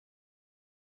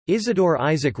Isidor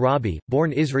Isaac Rabi,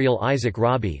 born Israel Isaac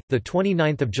Rabi, the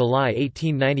 29th of July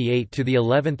 1898 to the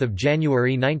 11th of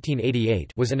January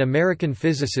 1988, was an American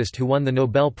physicist who won the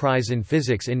Nobel Prize in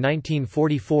Physics in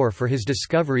 1944 for his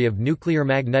discovery of nuclear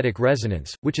magnetic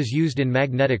resonance, which is used in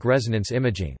magnetic resonance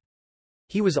imaging.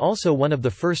 He was also one of the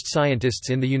first scientists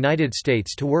in the United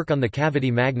States to work on the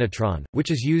cavity magnetron, which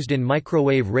is used in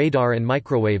microwave radar and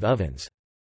microwave ovens.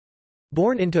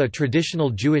 Born into a traditional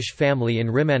Jewish family in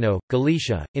Rimano,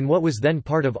 Galicia, in what was then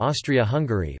part of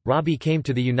Austria-Hungary, Rabi came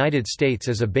to the United States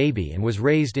as a baby and was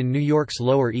raised in New York's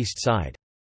Lower East Side.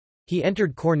 He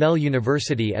entered Cornell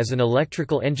University as an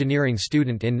electrical engineering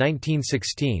student in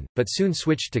 1916, but soon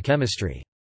switched to chemistry.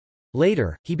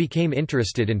 Later, he became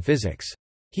interested in physics.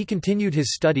 He continued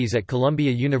his studies at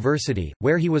Columbia University,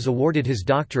 where he was awarded his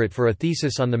doctorate for a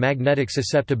thesis on the magnetic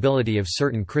susceptibility of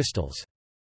certain crystals.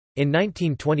 In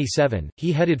 1927,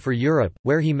 he headed for Europe,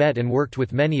 where he met and worked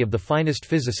with many of the finest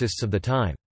physicists of the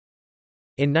time.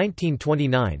 In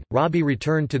 1929, Rabi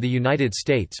returned to the United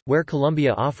States, where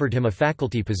Columbia offered him a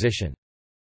faculty position.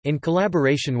 In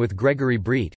collaboration with Gregory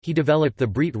Breit, he developed the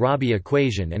Breit-Rabi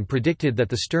equation and predicted that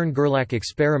the Stern-Gerlach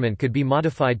experiment could be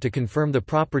modified to confirm the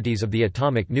properties of the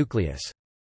atomic nucleus.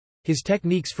 His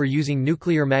techniques for using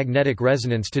nuclear magnetic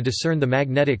resonance to discern the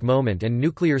magnetic moment and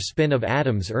nuclear spin of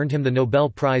atoms earned him the Nobel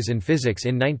Prize in Physics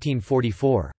in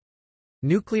 1944.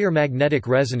 Nuclear magnetic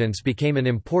resonance became an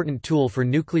important tool for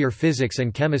nuclear physics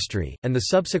and chemistry, and the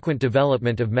subsequent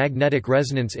development of magnetic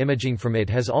resonance imaging from it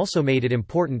has also made it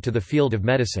important to the field of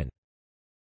medicine.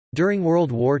 During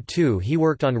World War II he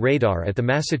worked on radar at the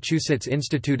Massachusetts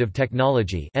Institute of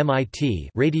Technology (MIT)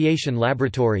 Radiation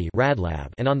Laboratory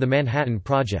and on the Manhattan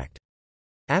Project.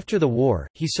 After the war,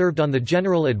 he served on the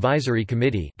General Advisory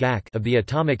Committee of the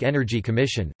Atomic Energy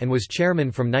Commission, and was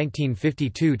chairman from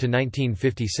 1952 to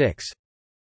 1956.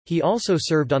 He also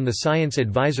served on the Science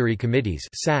Advisory Committees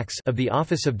of the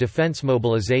Office of Defense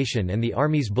Mobilization and the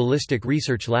Army's Ballistic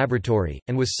Research Laboratory,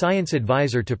 and was science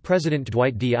advisor to President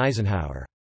Dwight D. Eisenhower.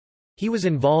 He was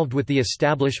involved with the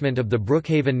establishment of the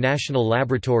Brookhaven National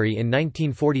Laboratory in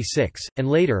 1946, and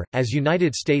later, as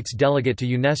United States delegate to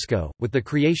UNESCO, with the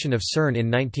creation of CERN in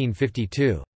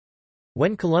 1952.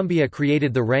 When Columbia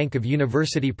created the rank of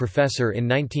university professor in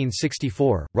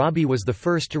 1964, Rabi was the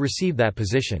first to receive that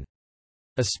position.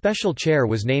 A special chair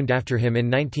was named after him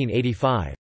in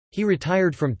 1985. He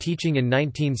retired from teaching in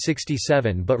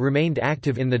 1967 but remained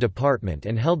active in the department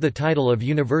and held the title of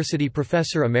University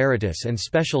Professor Emeritus and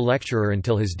Special Lecturer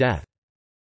until his death.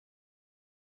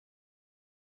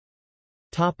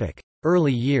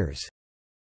 Early years.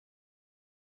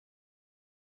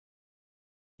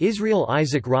 Israel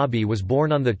Isaac Rabi was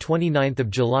born on 29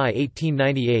 July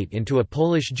 1898 into a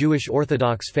Polish-Jewish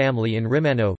Orthodox family in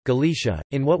Rimano, Galicia,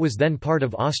 in what was then part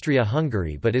of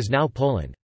Austria-Hungary but is now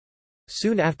Poland.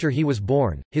 Soon after he was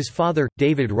born, his father,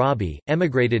 David Rabi,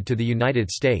 emigrated to the United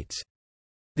States.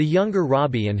 The younger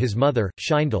Rabi and his mother,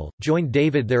 Scheindl, joined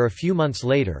David there a few months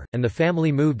later, and the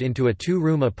family moved into a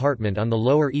two-room apartment on the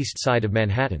Lower East Side of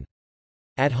Manhattan.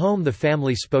 At home the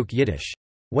family spoke Yiddish.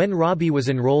 When Rabi was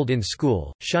enrolled in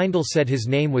school, Scheindl said his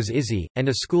name was Izzy, and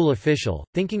a school official,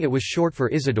 thinking it was short for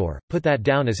Isidor, put that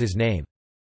down as his name.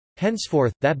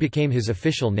 Henceforth, that became his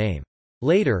official name.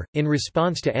 Later, in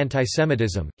response to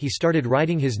antisemitism, he started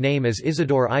writing his name as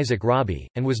Isidor Isaac Rabi,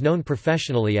 and was known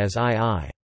professionally as I.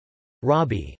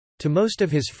 Rabi. To most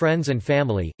of his friends and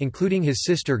family, including his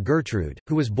sister Gertrude,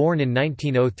 who was born in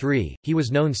 1903, he was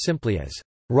known simply as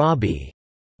Rabi,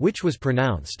 which was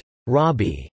pronounced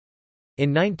Rabi.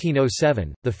 In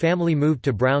 1907, the family moved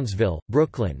to Brownsville,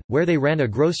 Brooklyn, where they ran a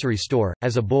grocery store.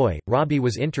 As a boy, Rabi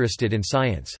was interested in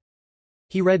science.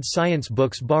 He read science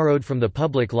books borrowed from the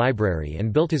public library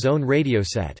and built his own radio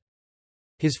set.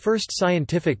 His first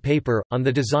scientific paper, on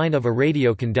the design of a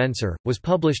radio condenser, was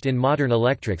published in Modern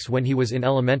Electrics when he was in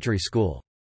elementary school.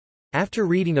 After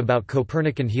reading about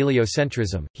Copernican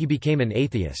heliocentrism, he became an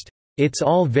atheist. "It's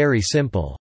all very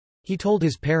simple," he told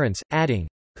his parents, adding,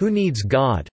 "Who needs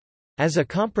God?" As a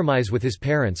compromise with his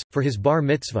parents, for his bar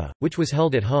mitzvah, which was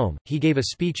held at home, he gave a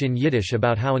speech in Yiddish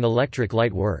about how an electric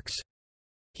light works.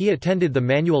 He attended the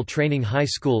Manual Training High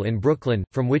School in Brooklyn,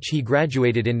 from which he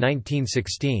graduated in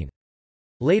 1916.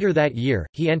 Later that year,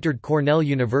 he entered Cornell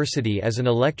University as an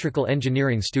electrical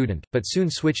engineering student, but soon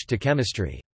switched to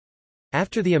chemistry.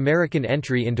 After the American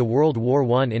entry into World War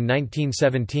I in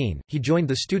 1917, he joined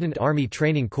the Student Army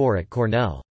Training Corps at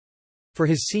Cornell. For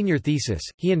his senior thesis,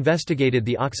 he investigated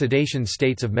the oxidation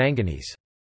states of manganese.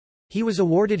 He was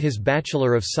awarded his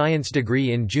Bachelor of Science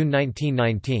degree in June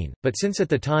 1919, but since at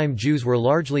the time Jews were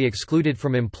largely excluded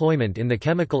from employment in the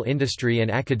chemical industry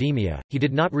and academia, he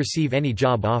did not receive any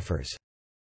job offers.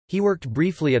 He worked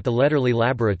briefly at the Lederle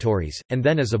Laboratories, and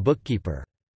then as a bookkeeper.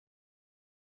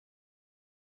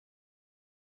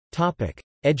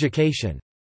 Education.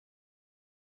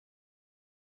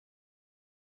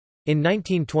 In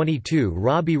 1922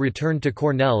 Rabi returned to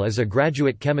Cornell as a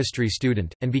graduate chemistry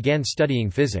student, and began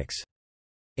studying physics.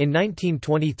 In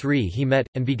 1923 he met,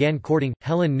 and began courting,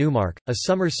 Helen Newmark, a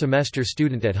summer semester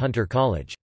student at Hunter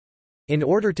College. In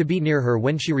order to be near her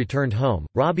when she returned home,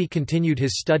 Rabi continued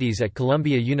his studies at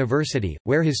Columbia University,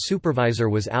 where his supervisor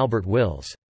was Albert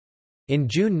Wills. In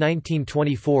June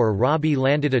 1924 Rabi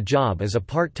landed a job as a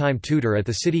part-time tutor at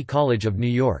the City College of New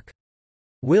York.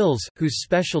 Wills, whose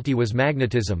specialty was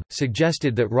magnetism,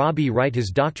 suggested that Rabi write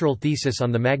his doctoral thesis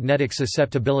on the magnetic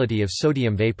susceptibility of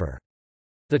sodium vapor.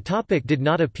 The topic did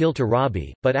not appeal to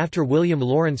Rabi, but after William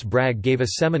Lawrence Bragg gave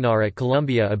a seminar at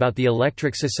Columbia about the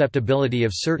electric susceptibility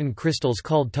of certain crystals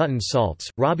called Tutton salts,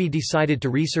 Rabi decided to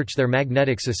research their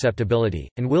magnetic susceptibility,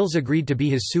 and Wills agreed to be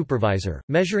his supervisor.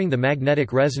 Measuring the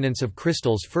magnetic resonance of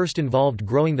crystals first involved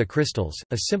growing the crystals,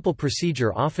 a simple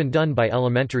procedure often done by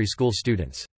elementary school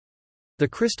students. The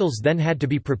crystals then had to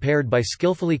be prepared by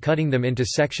skillfully cutting them into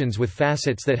sections with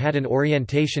facets that had an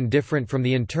orientation different from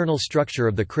the internal structure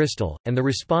of the crystal, and the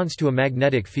response to a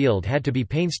magnetic field had to be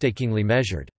painstakingly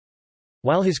measured.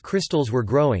 While his crystals were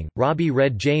growing, Rabi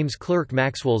read James Clerk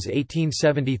Maxwell's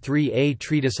 1873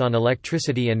 treatise on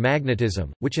electricity and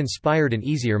magnetism, which inspired an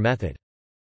easier method.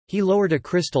 He lowered a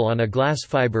crystal on a glass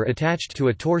fiber attached to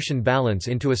a torsion balance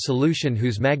into a solution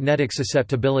whose magnetic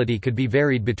susceptibility could be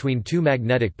varied between two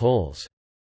magnetic poles.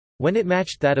 When it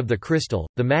matched that of the crystal,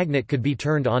 the magnet could be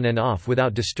turned on and off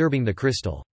without disturbing the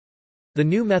crystal. The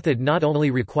new method not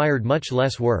only required much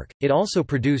less work, it also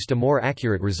produced a more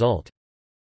accurate result.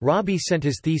 Rabi sent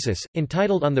his thesis,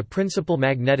 entitled On the Principal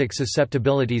Magnetic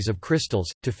Susceptibilities of Crystals,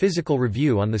 to Physical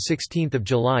Review on 16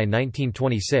 July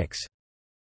 1926.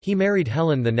 He married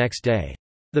Helen the next day.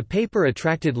 The paper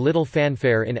attracted little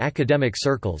fanfare in academic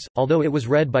circles, although it was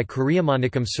read by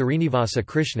Kuriamanikam Srinivasa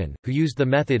Krishnan, who used the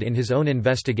method in his own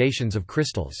investigations of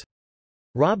crystals.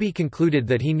 Rabi concluded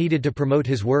that he needed to promote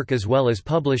his work as well as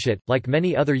publish it. Like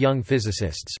many other young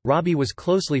physicists, Rabi was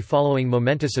closely following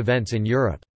momentous events in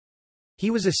Europe.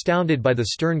 He was astounded by the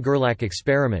Stern-Gerlach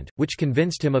experiment, which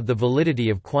convinced him of the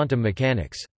validity of quantum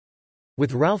mechanics.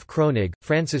 With Ralph Kronig,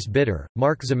 Francis Bitter,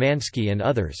 Mark Zemansky and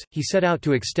others, he set out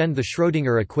to extend the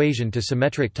Schrödinger equation to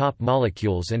symmetric top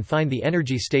molecules and find the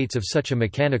energy states of such a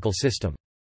mechanical system.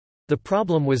 The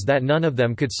problem was that none of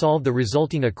them could solve the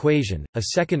resulting equation, a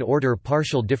second-order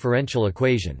partial differential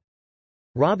equation.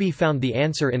 Rabi found the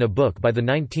answer in a book by the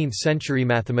 19th-century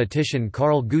mathematician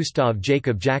Carl Gustav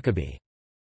Jacob Jacobi.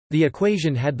 The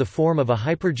equation had the form of a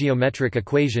hypergeometric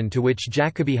equation to which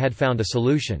Jacobi had found a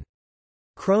solution.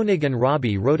 Kronig and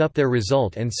Rabi wrote up their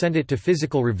result and sent it to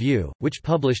Physical Review, which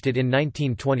published it in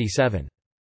 1927.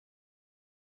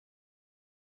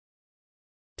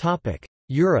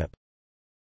 Europe.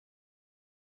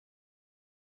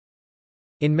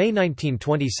 In May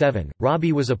 1927,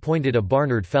 Rabi was appointed a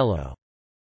Barnard Fellow.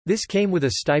 This came with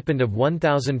a stipend of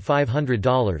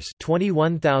 $1,500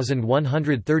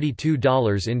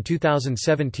 $21,132 in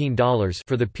 2017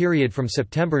 for the period from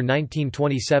September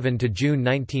 1927 to June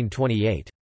 1928.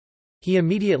 He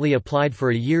immediately applied for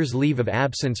a year's leave of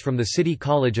absence from the City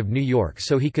College of New York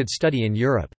so he could study in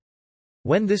Europe.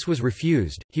 When this was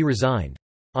refused, he resigned.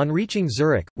 On reaching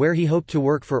Zurich, where he hoped to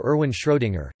work for Erwin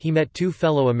Schrödinger, he met two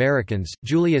fellow Americans,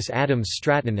 Julius Adams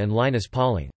Stratton and Linus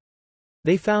Pauling.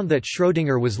 They found that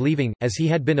Schrödinger was leaving, as he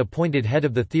had been appointed head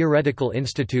of the Theoretical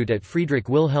Institute at Friedrich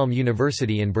Wilhelm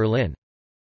University in Berlin.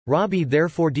 Rabi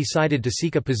therefore decided to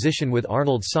seek a position with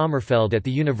Arnold Sommerfeld at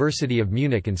the University of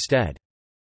Munich instead.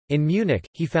 In Munich,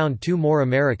 he found two more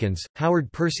Americans,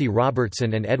 Howard Percy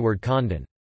Robertson and Edward Condon.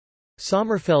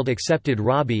 Sommerfeld accepted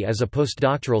Rabi as a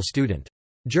postdoctoral student.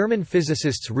 German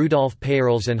physicists Rudolf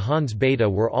Peierls and Hans Bethe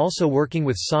were also working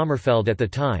with Sommerfeld at the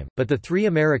time, but the three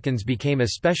Americans became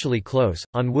especially close.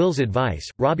 On Will's advice,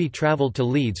 Rabi traveled to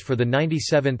Leeds for the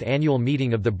 97th annual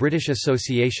meeting of the British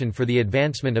Association for the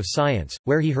Advancement of Science,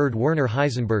 where he heard Werner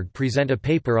Heisenberg present a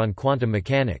paper on quantum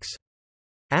mechanics.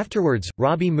 Afterwards,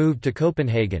 Rabi moved to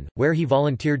Copenhagen, where he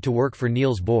volunteered to work for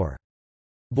Niels Bohr.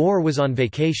 Bohr was on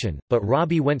vacation, but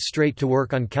Rabi went straight to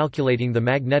work on calculating the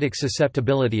magnetic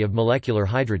susceptibility of molecular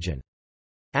hydrogen.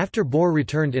 After Bohr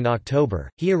returned in October,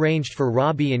 he arranged for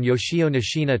Rabi and Yoshio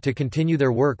Nishina to continue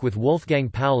their work with Wolfgang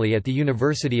Pauli at the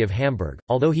University of Hamburg.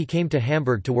 Although he came to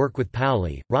Hamburg to work with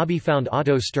Pauli, Rabi found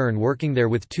Otto Stern working there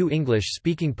with two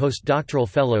English-speaking postdoctoral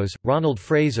fellows, Ronald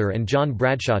Fraser and John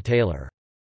Bradshaw Taylor.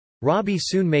 Rabi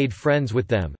soon made friends with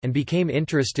them, and became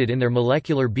interested in their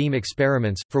molecular beam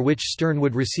experiments, for which Stern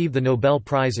would receive the Nobel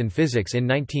Prize in Physics in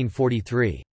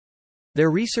 1943.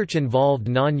 Their research involved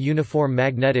non-uniform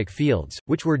magnetic fields,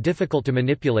 which were difficult to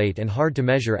manipulate and hard to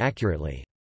measure accurately.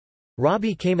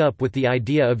 Rabi came up with the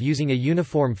idea of using a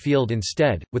uniform field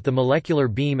instead, with the molecular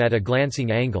beam at a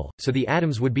glancing angle, so the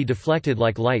atoms would be deflected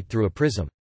like light through a prism.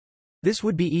 This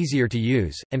would be easier to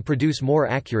use, and produce more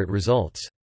accurate results.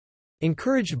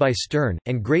 Encouraged by Stern,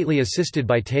 and greatly assisted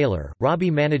by Taylor, Rabi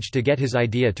managed to get his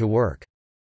idea to work.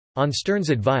 On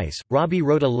Stern's advice, Rabi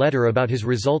wrote a letter about his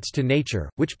results to Nature,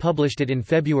 which published it in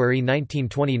February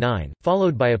 1929,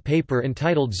 followed by a paper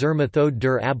entitled Zur Methode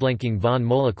der Ablenkung von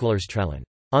Molekularstrahlen,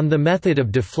 on the method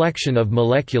of deflection of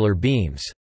molecular beams,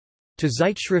 to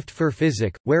Zeitschrift für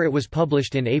Physik, where it was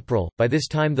published in April. By this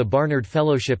time the Barnard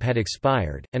Fellowship had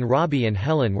expired, and Rabi and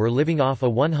Helen were living off a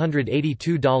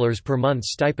 $182 per month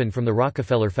stipend from the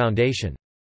Rockefeller Foundation.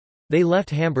 They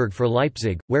left Hamburg for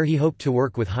Leipzig, where he hoped to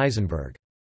work with Heisenberg.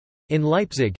 In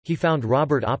Leipzig, he found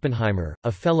Robert Oppenheimer,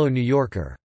 a fellow New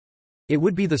Yorker. It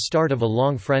would be the start of a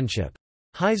long friendship.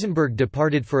 Heisenberg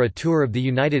departed for a tour of the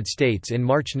United States in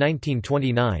March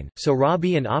 1929, so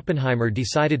Rabi and Oppenheimer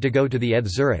decided to go to the ETH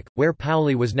Zurich, where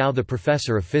Pauli was now the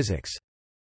professor of physics.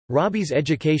 Rabi's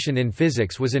education in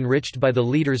physics was enriched by the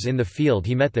leaders in the field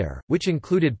he met there, which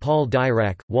included Paul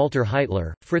Dirac, Walter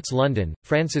Heitler, Fritz London,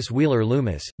 Francis Wheeler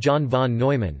Loomis, John von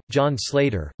Neumann, John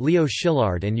Slater, Leo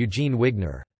Szilard and Eugene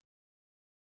Wigner.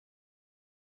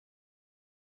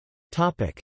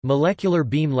 Molecular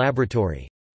beam laboratory.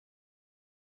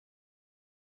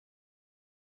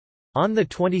 On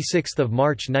 26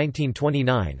 March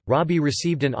 1929, Rabi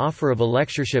received an offer of a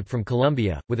lectureship from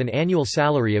Columbia, with an annual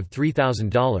salary of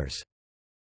 $3,000.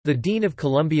 The dean of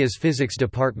Columbia's physics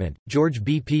department, George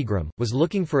B. Pegram, was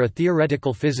looking for a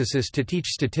theoretical physicist to teach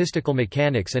statistical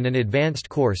mechanics and an advanced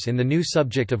course in the new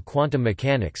subject of quantum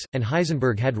mechanics, and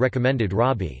Heisenberg had recommended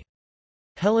Rabi.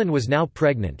 Helen was now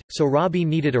pregnant, so Rabi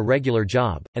needed a regular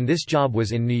job, and this job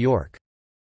was in New York.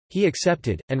 He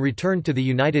accepted, and returned to the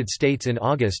United States in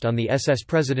August on the SS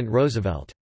President Roosevelt.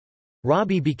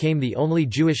 Rabi became the only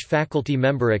Jewish faculty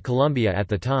member at Columbia at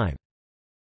the time.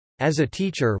 As a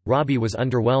teacher, Rabi was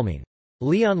underwhelming.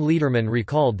 Leon Lederman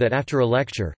recalled that after a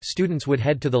lecture, students would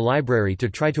head to the library to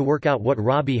try to work out what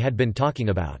Rabi had been talking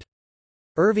about.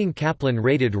 Irving Kaplan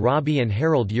rated Rabi and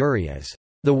Harold Urey as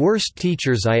the worst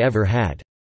teachers I ever had.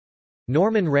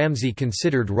 Norman Ramsey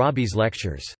considered Rabi's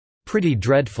lectures pretty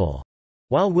dreadful,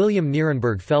 while William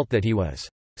Nierenberg felt that he was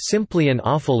simply an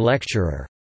awful lecturer.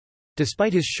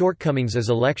 Despite his shortcomings as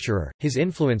a lecturer, his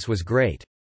influence was great.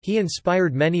 He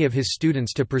inspired many of his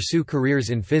students to pursue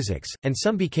careers in physics, and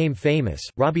some became famous.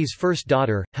 Rabi's first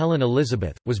daughter, Helen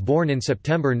Elizabeth, was born in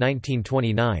September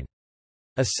 1929.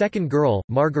 A second girl,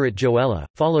 Margaret Joella,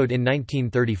 followed in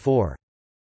 1934.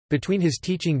 Between his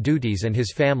teaching duties and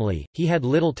his family, he had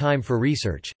little time for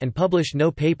research, and published no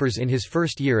papers in his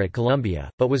first year at Columbia,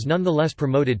 but was nonetheless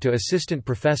promoted to assistant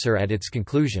professor at its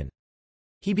conclusion.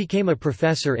 He became a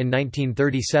professor in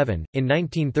 1937. In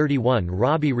 1931,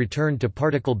 Rabi returned to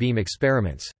particle beam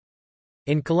experiments.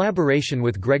 In collaboration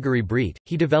with Gregory Breit,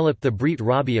 he developed the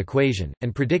Breit-Rabi equation,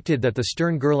 and predicted that the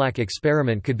Stern-Gerlach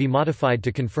experiment could be modified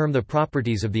to confirm the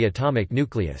properties of the atomic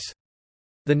nucleus.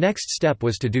 The next step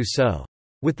was to do so.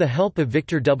 With the help of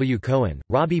Victor W. Cohen,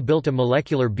 Rabi built a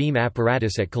molecular beam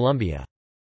apparatus at Columbia.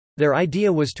 Their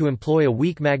idea was to employ a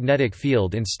weak magnetic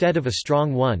field instead of a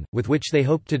strong one, with which they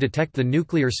hoped to detect the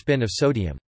nuclear spin of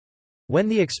sodium. When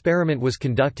the experiment was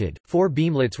conducted, 4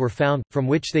 beamlets were found, from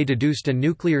which they deduced a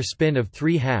nuclear spin of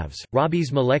 3/2.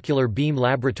 Rabi's molecular beam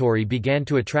laboratory began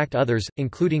to attract others,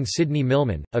 including Sidney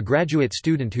Millman, a graduate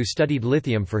student who studied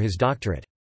lithium for his doctorate.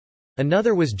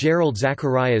 Another was Gerald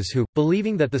Zacharias who,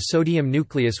 believing that the sodium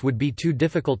nucleus would be too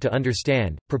difficult to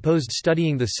understand, proposed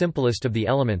studying the simplest of the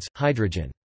elements,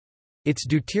 hydrogen. Its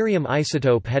deuterium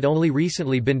isotope had only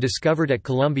recently been discovered at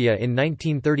Columbia in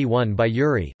 1931 by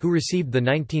Urey, who received the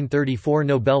 1934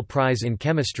 Nobel Prize in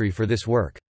Chemistry for this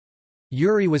work.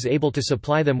 Urey was able to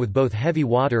supply them with both heavy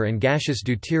water and gaseous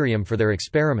deuterium for their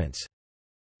experiments.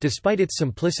 Despite its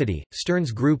simplicity,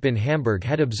 Stern's group in Hamburg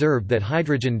had observed that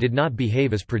hydrogen did not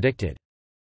behave as predicted.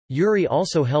 Urey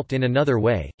also helped in another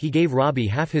way. He gave Rabi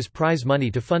half his prize money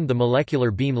to fund the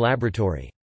molecular beam laboratory.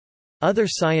 Other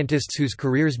scientists whose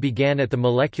careers began at the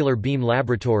molecular beam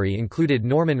laboratory included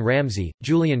Norman Ramsey,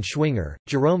 Julian Schwinger,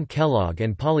 Jerome Kellogg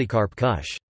and Polycarp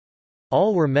Kusch.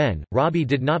 All were men. Rabi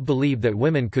did not believe that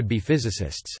women could be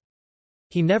physicists.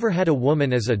 He never had a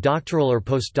woman as a doctoral or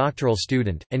postdoctoral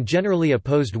student, and generally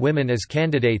opposed women as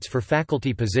candidates for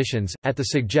faculty positions. At the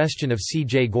suggestion of C.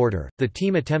 J. Gorder, the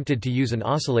team attempted to use an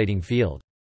oscillating field.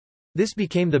 This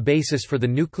became the basis for the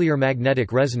nuclear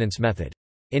magnetic resonance method.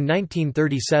 In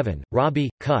 1937, Rabi,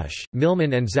 Kush,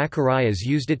 Millman and Zacharias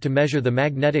used it to measure the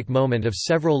magnetic moment of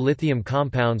several lithium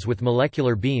compounds with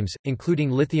molecular beams,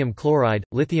 including lithium chloride,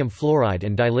 lithium fluoride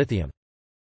and dilithium.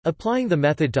 Applying the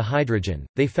method to hydrogen,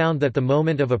 they found that the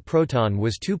moment of a proton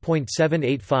was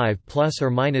 2.785 plus or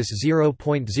minus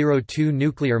 0.02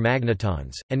 nuclear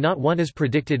magnetons, and not 1 as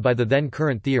predicted by the then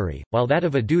current theory, while that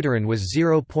of a deuteron was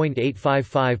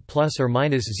 0.855 plus or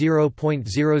minus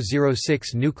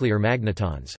 0.006 nuclear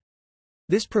magnetons.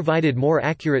 This provided more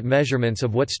accurate measurements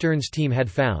of what Stern's team had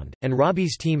found, and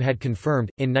Rabi's team had confirmed,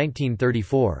 in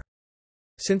 1934.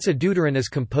 Since a deuteron is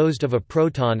composed of a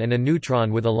proton and a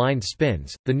neutron with aligned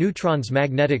spins, the neutron's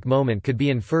magnetic moment could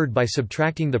be inferred by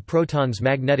subtracting the proton's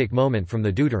magnetic moment from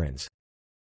the deuterons.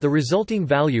 The resulting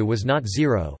value was not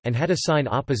zero, and had a sign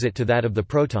opposite to that of the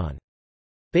proton.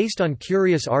 Based on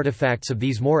curious artifacts of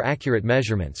these more accurate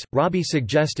measurements, Rabi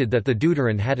suggested that the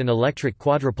deuteron had an electric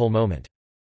quadrupole moment.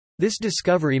 This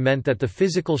discovery meant that the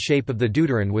physical shape of the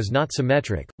deuteron was not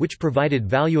symmetric, which provided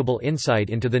valuable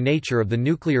insight into the nature of the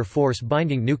nuclear force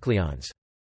binding nucleons.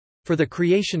 For the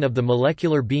creation of the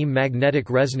molecular beam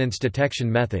magnetic resonance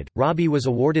detection method, Rabi was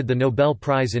awarded the Nobel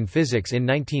Prize in Physics in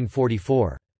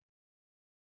 1944.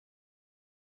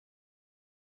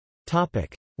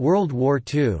 World War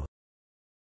II.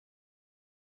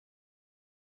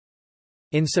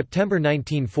 In September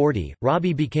 1940,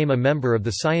 Rabi became a member of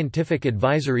the Scientific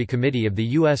Advisory Committee of the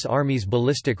U.S. Army's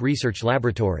Ballistic Research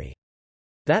Laboratory.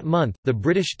 That month, the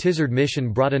British Tizard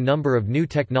mission brought a number of new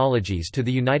technologies to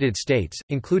the United States,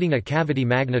 including a cavity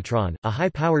magnetron, a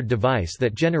high-powered device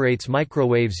that generates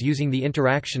microwaves using the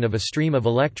interaction of a stream of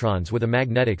electrons with a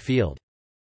magnetic field.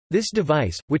 This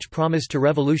device, which promised to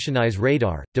revolutionize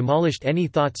radar, demolished any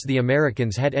thoughts the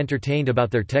Americans had entertained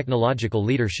about their technological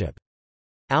leadership.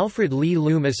 Alfred Lee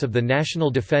Loomis of the National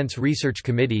Defense Research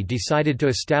Committee decided to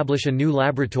establish a new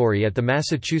laboratory at the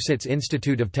Massachusetts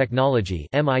Institute of Technology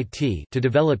 (MIT) to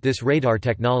develop this radar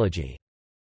technology.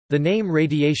 The name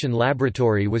Radiation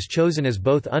Laboratory was chosen as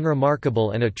both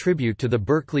unremarkable and a tribute to the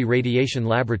Berkeley Radiation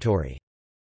Laboratory.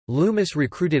 Loomis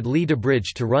recruited Lee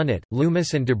DeBridge to run it.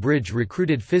 Loomis and DeBridge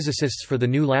recruited physicists for the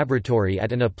new laboratory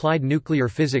at an applied nuclear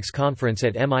physics conference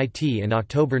at MIT in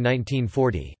October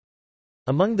 1940.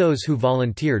 Among those who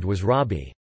volunteered was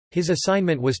Rabi. His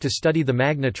assignment was to study the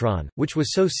magnetron, which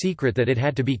was so secret that it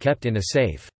had to be kept in a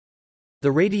safe.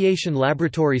 The radiation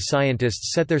laboratory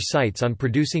scientists set their sights on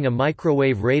producing a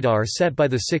microwave radar set by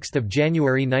 6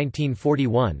 January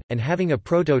 1941, and having a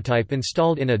prototype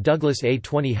installed in a Douglas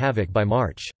A-20 Havoc by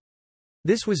March.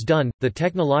 This was done, the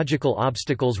technological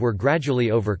obstacles were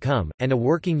gradually overcome, and a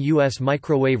working U.S.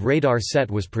 microwave radar set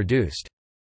was produced.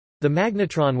 The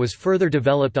magnetron was further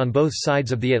developed on both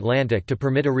sides of the Atlantic to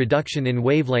permit a reduction in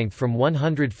wavelength from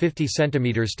 150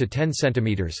 cm to 10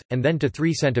 cm, and then to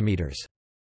 3 cm.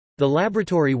 The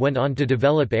laboratory went on to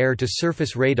develop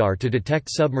air-to-surface radar to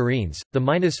detect submarines, the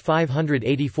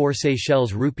 -584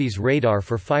 Seychelles rupees radar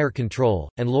for fire control,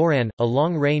 and LORAN, a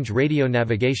long-range radio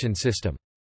navigation system.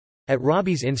 At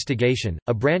Rabi's instigation,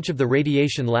 a branch of the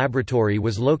radiation laboratory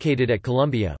was located at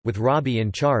Columbia, with Rabi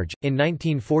in charge. In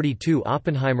 1942,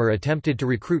 Oppenheimer attempted to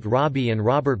recruit Rabi and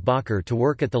Robert Bacher to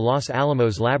work at the Los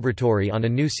Alamos laboratory on a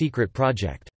new secret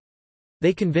project.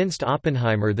 They convinced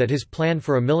Oppenheimer that his plan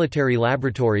for a military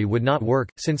laboratory would not work,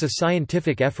 since a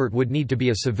scientific effort would need to be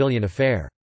a civilian affair.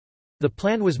 The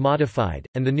plan was modified,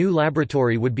 and the new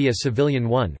laboratory would be a civilian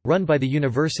one, run by the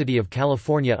University of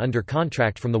California under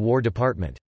contract from the War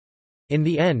Department. In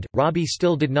the end, Rabi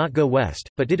still did not go west,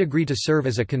 but did agree to serve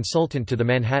as a consultant to the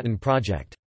Manhattan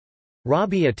Project.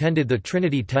 Rabi attended the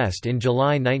Trinity test in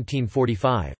July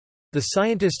 1945. The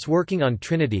scientists working on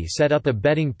Trinity set up a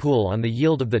betting pool on the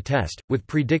yield of the test, with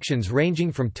predictions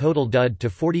ranging from total dud to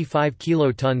 45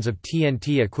 kilotons of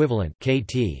TNT equivalent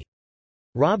 (KT).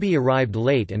 Rabi arrived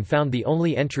late and found the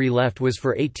only entry left was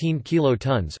for 18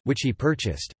 kilotons, which he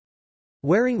purchased.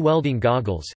 Wearing welding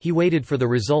goggles, he waited for the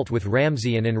result with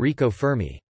Ramsey and Enrico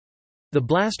Fermi. The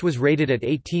blast was rated at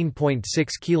 18.6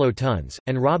 kilotons,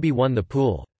 and Rabi won the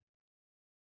pool.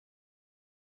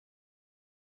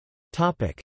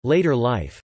 Later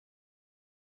life.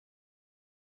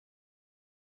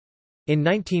 In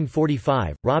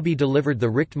 1945, Rabi delivered the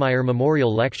Richtmyer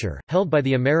Memorial Lecture, held by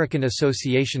the American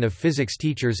Association of Physics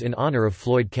Teachers in honor of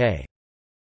Floyd K.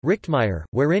 Richtmyer,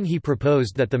 wherein he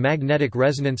proposed that the magnetic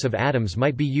resonance of atoms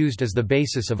might be used as the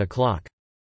basis of a clock.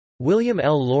 William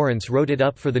L. Lawrence wrote it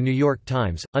up for The New York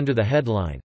Times, under the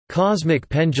headline, "Cosmic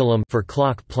Pendulum for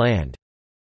Clock Planned."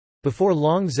 Before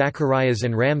long, Zacharias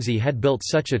and Ramsey had built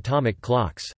such atomic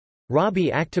clocks.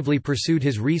 Rabi actively pursued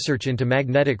his research into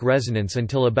magnetic resonance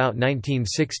until about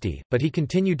 1960, but he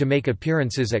continued to make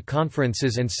appearances at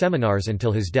conferences and seminars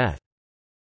until his death.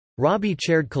 Rabi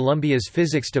chaired Columbia's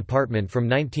physics department from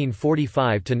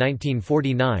 1945 to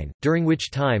 1949, during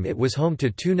which time it was home to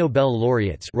 2 Nobel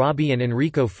laureates, Rabi and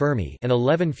Enrico Fermi, and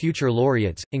 11 future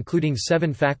laureates, including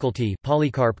 7 faculty: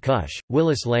 Polycarp Cush,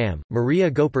 Willis Lamb, Maria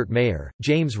Goeppert Mayer,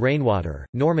 James Rainwater,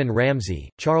 Norman Ramsey,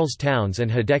 Charles Towns, and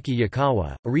Hideki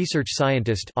Yukawa, a research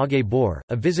scientist, Age Bohr,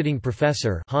 a visiting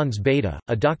professor, Hans Bethe,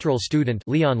 a doctoral student,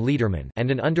 Leon Lederman,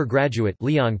 and an undergraduate,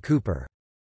 Leon Cooper.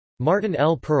 Martin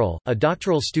L. Pearl, a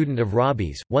doctoral student of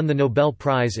Rabi's, won the Nobel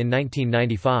Prize in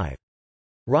 1995.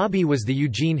 Rabi was the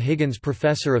Eugene Higgins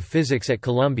Professor of Physics at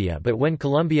Columbia, but when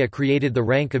Columbia created the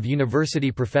rank of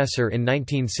university professor in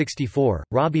 1964,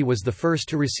 Rabi was the first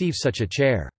to receive such a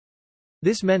chair.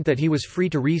 This meant that he was free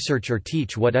to research or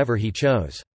teach whatever he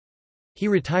chose. He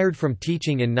retired from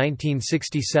teaching in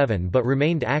 1967 but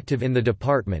remained active in the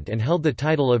department and held the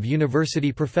title of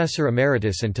University Professor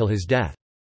Emeritus until his death.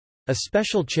 A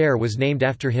special chair was named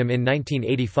after him in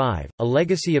 1985. A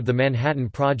legacy of the Manhattan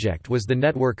Project was the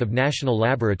network of national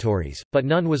laboratories, but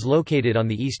none was located on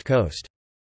the East Coast.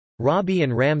 Rabi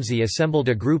and Ramsey assembled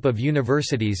a group of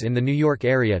universities in the New York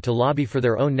area to lobby for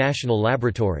their own national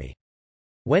laboratory.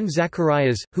 When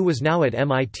Zacharias, who was now at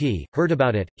MIT, heard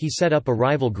about it, he set up a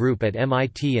rival group at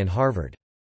MIT and Harvard.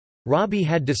 Rabi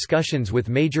had discussions with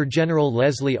Major General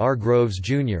Leslie R. Groves,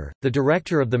 Jr., the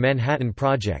director of the Manhattan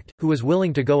Project, who was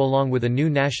willing to go along with a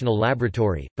new national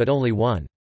laboratory, but only one.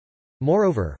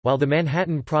 Moreover, while the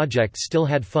Manhattan Project still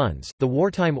had funds, the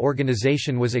wartime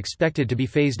organization was expected to be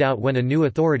phased out when a new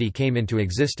authority came into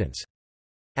existence.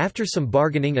 After some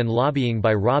bargaining and lobbying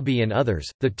by Rabi and others,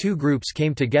 the two groups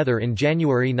came together in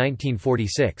January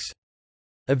 1946.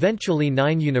 Eventually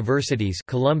 9 universities,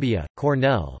 Columbia,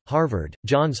 Cornell, Harvard,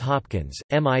 Johns Hopkins,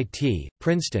 MIT,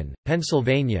 Princeton,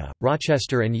 Pennsylvania,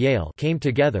 Rochester and Yale came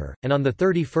together, and on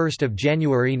 31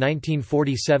 January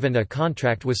 1947 a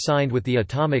contract was signed with the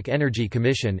Atomic Energy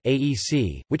Commission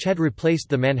 (AEC), which had replaced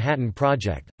the Manhattan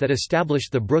Project, that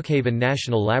established the Brookhaven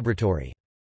National Laboratory.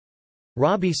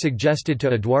 Rabi suggested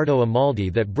to Eduardo Amaldi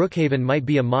that Brookhaven might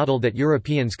be a model that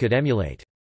Europeans could emulate.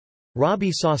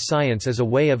 Rabi saw science as a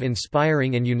way of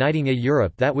inspiring and uniting a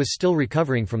Europe that was still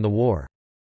recovering from the war.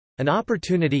 An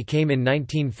opportunity came in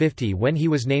 1950 when he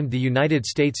was named the United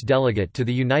States delegate to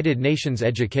the United Nations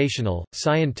Educational,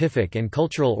 Scientific and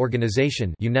Cultural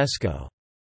Organization (UNESCO).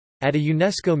 At a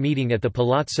UNESCO meeting at the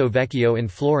Palazzo Vecchio in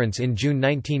Florence in June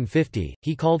 1950,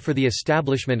 he called for the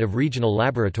establishment of regional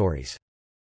laboratories.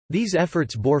 These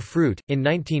efforts bore fruit. In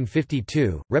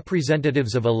 1952,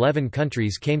 representatives of 11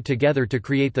 countries came together to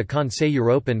create the Conseil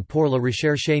Européen pour la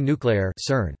recherche nucléaire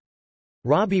 (CERN).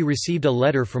 Rabi received a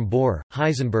letter from Bohr,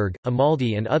 Heisenberg,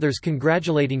 Amaldi and others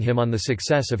congratulating him on the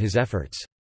success of his efforts.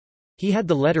 He had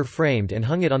the letter framed and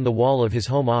hung it on the wall of his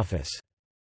home office.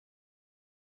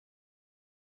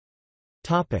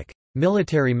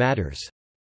 Military matters.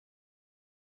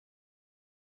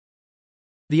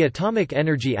 The Atomic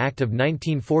Energy Act of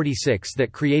 1946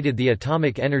 that created the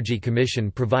Atomic Energy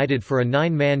Commission provided for a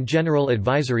 9-man General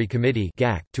Advisory Committee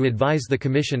to advise the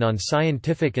Commission on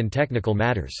scientific and technical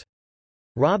matters.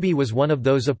 Rabi was one of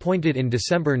those appointed in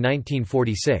December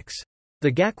 1946.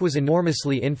 The GAC was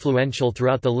enormously influential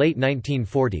throughout the late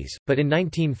 1940s, but in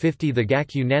 1950 the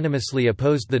GAC unanimously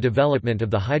opposed the development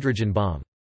of the hydrogen bomb.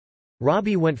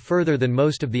 Rabi went further than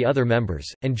most of the other members,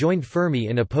 and joined Fermi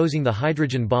in opposing the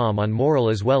hydrogen bomb on moral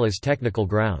as well as technical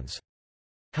grounds.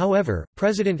 However,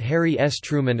 President Harry S.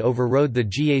 Truman overrode the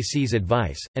GAC's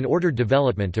advice, and ordered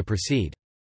development to proceed.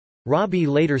 Rabi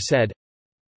later said,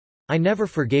 "I never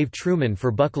forgave Truman for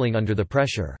buckling under the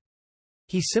pressure.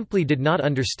 He simply did not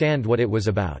understand what it was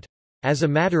about. As a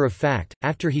matter of fact,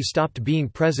 after he stopped being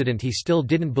president he still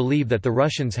didn't believe that the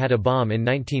Russians had a bomb in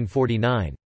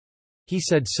 1949. He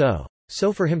said so.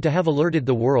 So for him to have alerted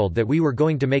the world that we were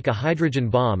going to make a hydrogen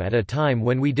bomb at a time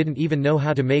when we didn't even know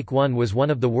how to make one was one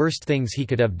of the worst things he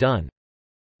could have done.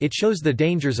 It shows the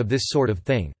dangers of this sort of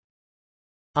thing."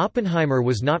 Oppenheimer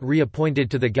was not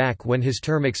reappointed to the GAC when his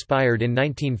term expired in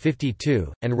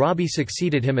 1952, and Rabi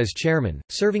succeeded him as chairman,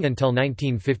 serving until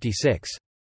 1956.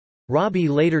 Rabi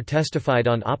later testified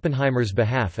on Oppenheimer's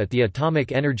behalf at the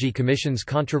Atomic Energy Commission's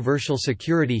controversial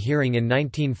security hearing in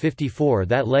 1954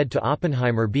 that led to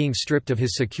Oppenheimer being stripped of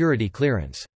his security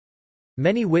clearance.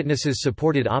 Many witnesses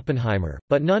supported Oppenheimer,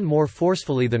 but none more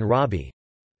forcefully than Rabi.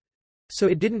 So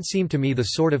it didn't seem to me the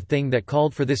sort of thing that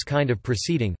called for this kind of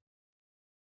proceeding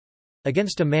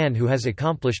against a man who has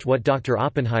accomplished what Dr.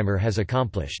 Oppenheimer has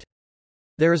accomplished.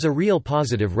 There is a real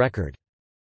positive record.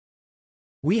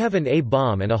 We have an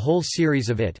A-bomb and a whole series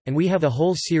of it, and we have a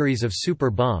whole series of super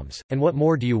bombs, and what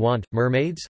more do you want,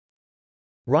 mermaids?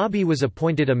 Rabi was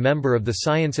appointed a member of the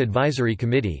Science Advisory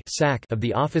Committee of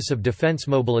the Office of Defense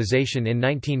Mobilization in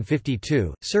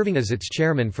 1952, serving as its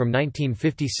chairman from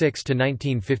 1956 to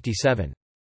 1957.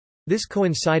 This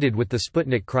coincided with the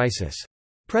Sputnik crisis.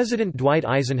 President Dwight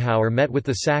Eisenhower met with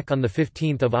the SAC on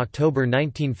 15 October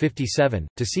 1957,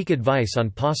 to seek advice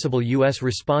on possible U.S.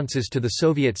 responses to the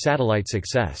Soviet satellite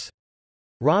success.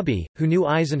 Rabi, who knew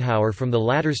Eisenhower from the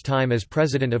latter's time as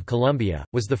President of Colombia,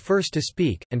 was the first to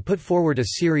speak, and put forward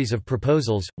a series of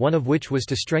proposals, one of which was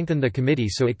to strengthen the committee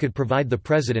so it could provide the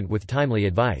President with timely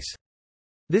advice.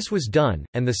 This was done,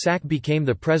 and the SAC became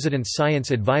the President's Science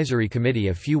Advisory Committee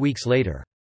a few weeks later.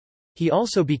 He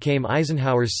also became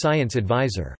Eisenhower's science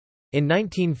advisor. In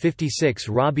 1956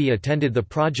 Rabi attended the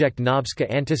Project Nobska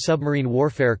anti-submarine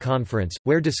warfare conference,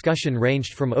 where discussion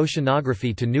ranged from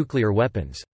oceanography to nuclear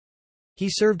weapons. He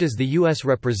served as the U.S.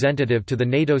 representative to the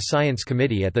NATO Science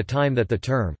Committee at the time that the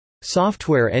term,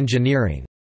 "software engineering,"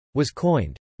 was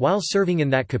coined. While serving in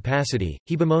that capacity,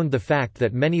 he bemoaned the fact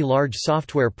that many large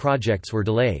software projects were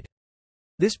delayed.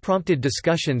 This prompted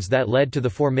discussions that led to the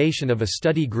formation of a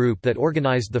study group that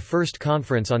organized the first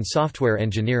conference on software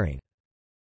engineering.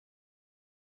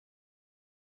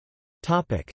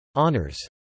 Honors.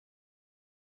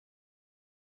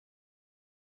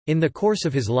 In the course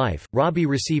of his life, Rabi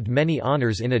received many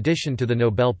honors in addition to the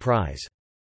Nobel Prize.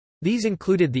 These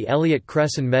included the Elliott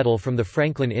Cresson Medal from the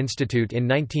Franklin Institute in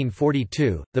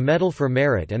 1942, the Medal for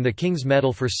Merit and the King's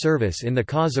Medal for Service in the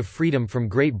Cause of Freedom from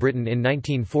Great Britain in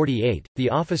 1948, the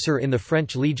Officer in the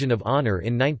French Legion of Honor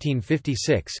in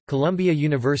 1956, Columbia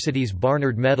University's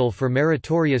Barnard Medal for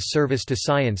Meritorious Service to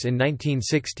Science in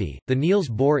 1960, the Niels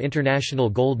Bohr International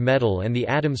Gold Medal and the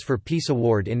Adams for Peace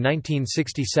Award in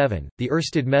 1967, the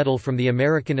Ørsted Medal from the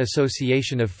American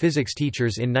Association of Physics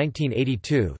Teachers in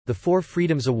 1982, the Four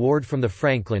Freedoms Award from the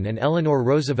Franklin and Eleanor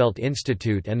Roosevelt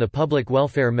Institute and the Public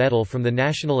Welfare Medal from the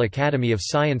National Academy of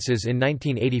Sciences in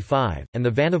 1985, and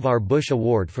the Vannevar Bush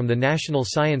Award from the National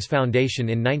Science Foundation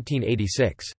in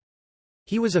 1986.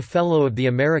 He was a Fellow of the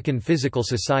American Physical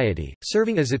Society,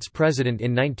 serving as its president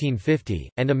in 1950,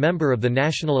 and a member of the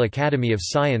National Academy of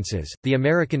Sciences, the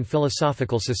American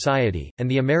Philosophical Society, and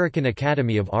the American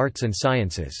Academy of Arts and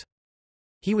Sciences.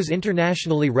 He was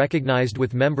internationally recognized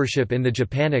with membership in the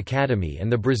Japan Academy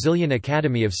and the Brazilian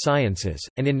Academy of Sciences,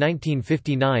 and in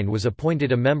 1959 was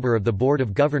appointed a member of the Board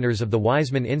of Governors of the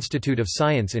Weizmann Institute of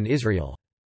Science in Israel.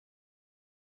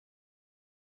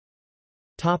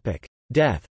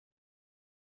 Death.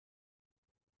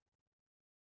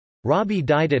 Rabi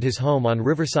died at his home on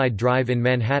Riverside Drive in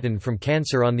Manhattan from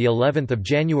cancer on the 11th of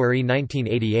January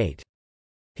 1988.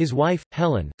 His wife,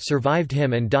 Helen, survived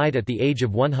him and died at the age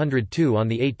of 102 on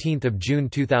 18 June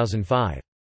 2005.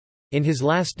 In his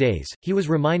last days, he was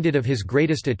reminded of his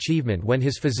greatest achievement when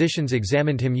his physicians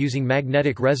examined him using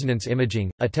magnetic resonance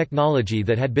imaging, a technology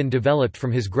that had been developed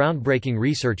from his groundbreaking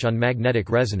research on magnetic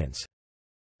resonance.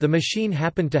 The machine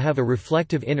happened to have a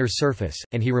reflective inner surface,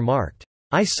 and he remarked,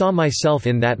 "I saw myself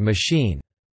in that machine.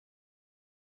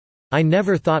 I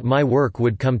never thought my work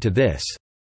would come to this."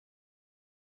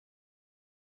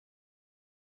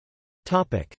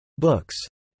 Books.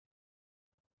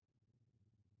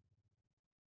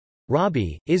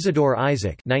 Rabi, Isidor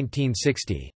Isaac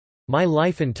 1960. My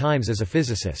Life and Times as a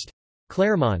Physicist.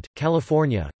 Claremont,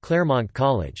 California, Claremont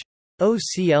College.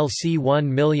 OCLC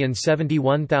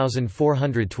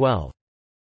 1071412.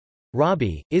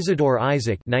 Rabi, Isidor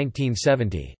Isaac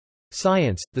 1970.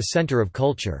 Science, the Center of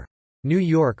Culture. New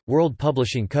York, World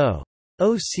Publishing Co.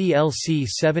 OCLC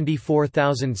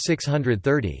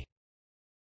 74630.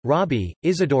 Rabi,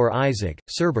 Isidor Isaac,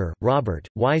 Serber, Robert,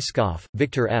 Weisskopf,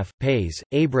 Victor F., Pays,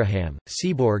 Abraham,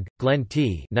 Seaborg, Glenn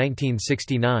T.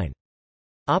 1969.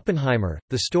 Oppenheimer,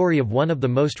 the story of one of the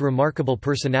most remarkable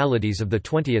personalities of the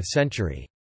 20th century.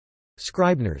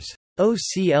 Scribners.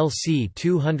 OCLC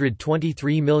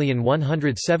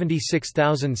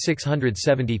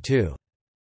 223176672.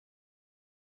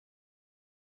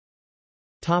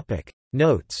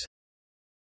 Notes.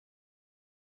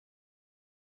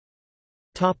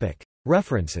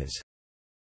 References.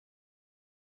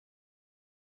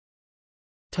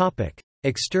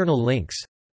 External links.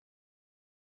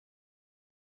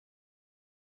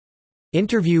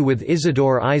 Interview with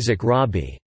Isidor Isaac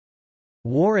Rabi.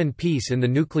 War and Peace in the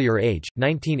Nuclear Age,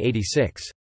 1986.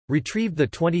 Retrieved the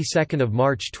 22nd of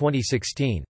March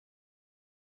 2016.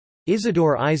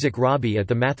 Isidor Isaac Rabi at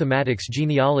the Mathematics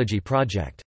Genealogy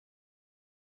Project.